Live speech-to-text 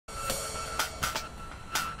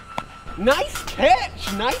Nice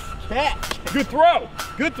catch, nice catch. Good throw,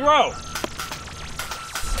 good throw.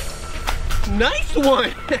 Nice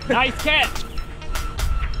one. Nice catch.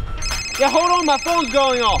 Yeah, hold on, my phone's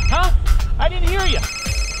going off. Huh? I didn't hear you.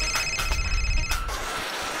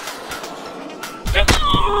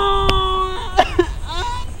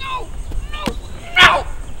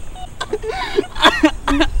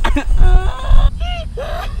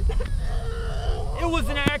 It was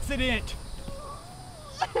an accident.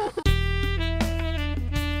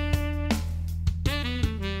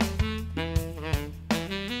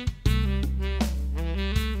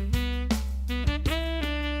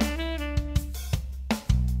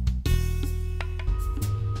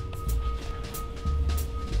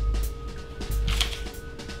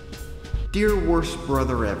 Dear worst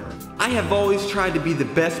brother ever. I have always tried to be the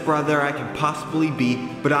best brother I can possibly be,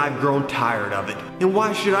 but I've grown tired of it. And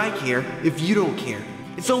why should I care if you don't care?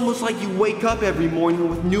 It's almost like you wake up every morning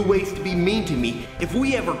with new ways to be mean to me. If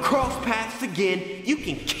we ever cross paths again, you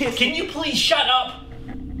can kiss Can you please shut up?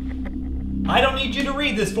 I don't need you to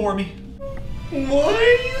read this for me. Why are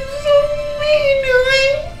you so mean to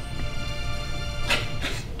me?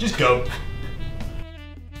 Just go.